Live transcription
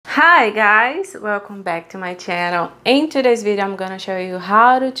Hi guys, welcome back to my channel. In today's video I'm gonna show you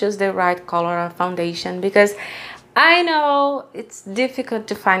how to choose the right color of foundation, because I know it's difficult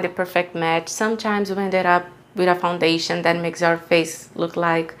to find the perfect match. Sometimes we ended up with a foundation that makes our face look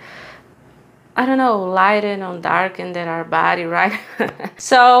like, I don't know, lighten or darken than our body, right?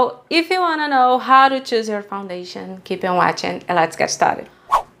 So if you want to know how to choose your foundation, keep on watching and let's get started.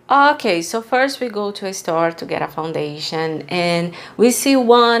 Okay, so first we go to a store to get a foundation and we see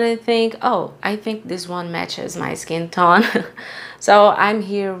one and think, oh, I think this one matches my skin tone. So I'm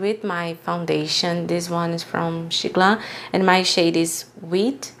here with my foundation. This one is from Shigla and my shade is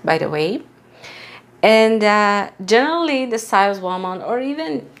Wheat, by the way. And generally the saleswoman or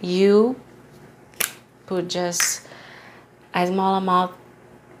even you put just a small amount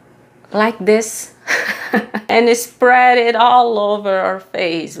like this and spread it all over our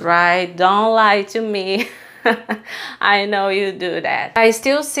face, right? Don't lie to me. I know you do that. I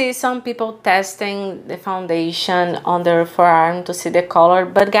still see some people testing the foundation on their forearm to see the color,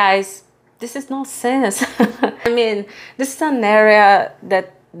 but guys, this is no sense. I mean, this is an area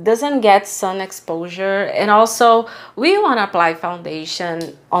that doesn't get sun exposure, and also we want to apply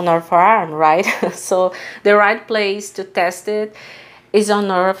foundation on our forearm, right? So the right place to test it is on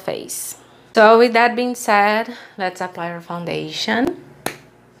our face. So with that being said, let's apply our foundation.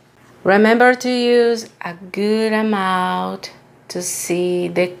 Remember to use a good amount to see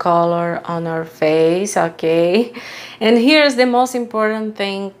the color on our face, okay? And here's the most important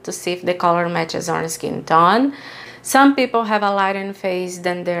thing to see if the color matches our skin tone. Some people have a lighter face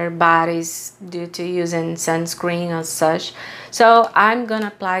than their bodies due to using sunscreen or such. So I'm gonna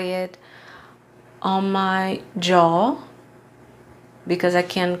apply it on my jaw, because I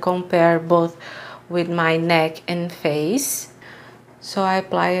can compare both with my neck and face. So I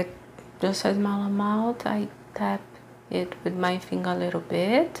apply it just a small amount. I tap it with my finger a little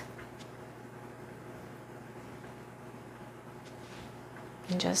bit.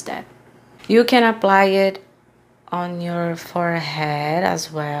 And just that. You can apply it on your forehead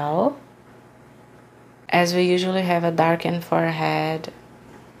as well, as we usually have a darkened forehead,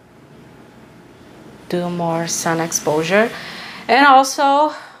 do more sun exposure. And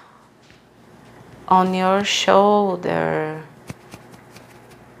also on your shoulder.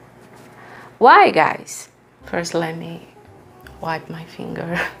 Why, guys? First, let me wipe my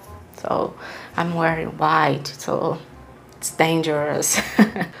finger. So I'm wearing white, so it's dangerous.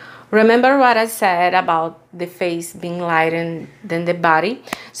 Remember what I said about the face being lighter than the body?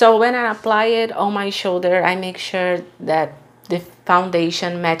 So when I apply it on my shoulder, I make sure that the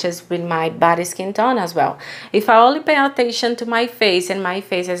foundation matches with my body skin tone as well. If I only pay attention to my face and my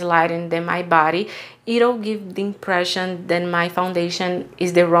face is lighter than my body, it'll give the impression that my foundation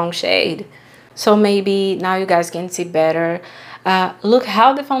is the wrong shade. So maybe now you guys can see better. Look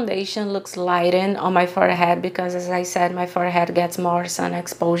how the foundation looks lightened on my forehead, because as I said, my forehead gets more sun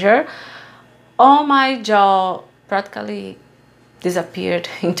exposure. On my jaw practically disappeared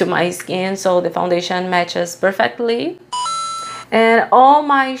into my skin, so the foundation matches perfectly. And on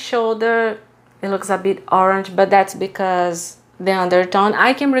my shoulder, it looks a bit orange, but that's because the undertone.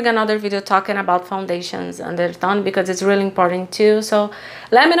 I can bring another video talking about foundations undertone, because it's really important too. So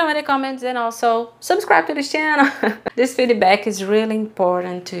let me know in the comments, and also subscribe to this channel. This feedback is really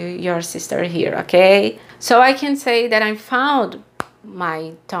important to your sister here, okay? So I can say that I found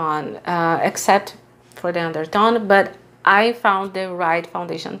my tone, except for the undertone, but I found the right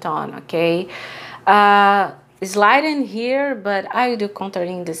foundation tone, okay? It's light in here, but I do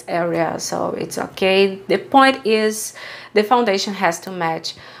contouring in this area, so it's okay. The point is the foundation has to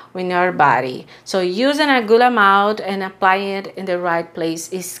match with your body. So using a good amount and applying it in the right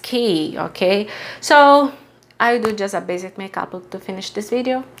place is key, okay? So I do just a basic makeup look to finish this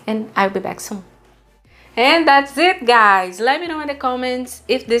video, and I'll be back soon. And that's it, guys. Let me know in the comments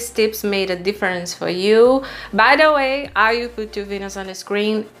if these tips made a difference for you. By the way, I will put 2 videos on the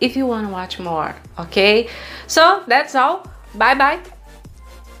screen if you want to watch more, okay? So that's all. Bye bye.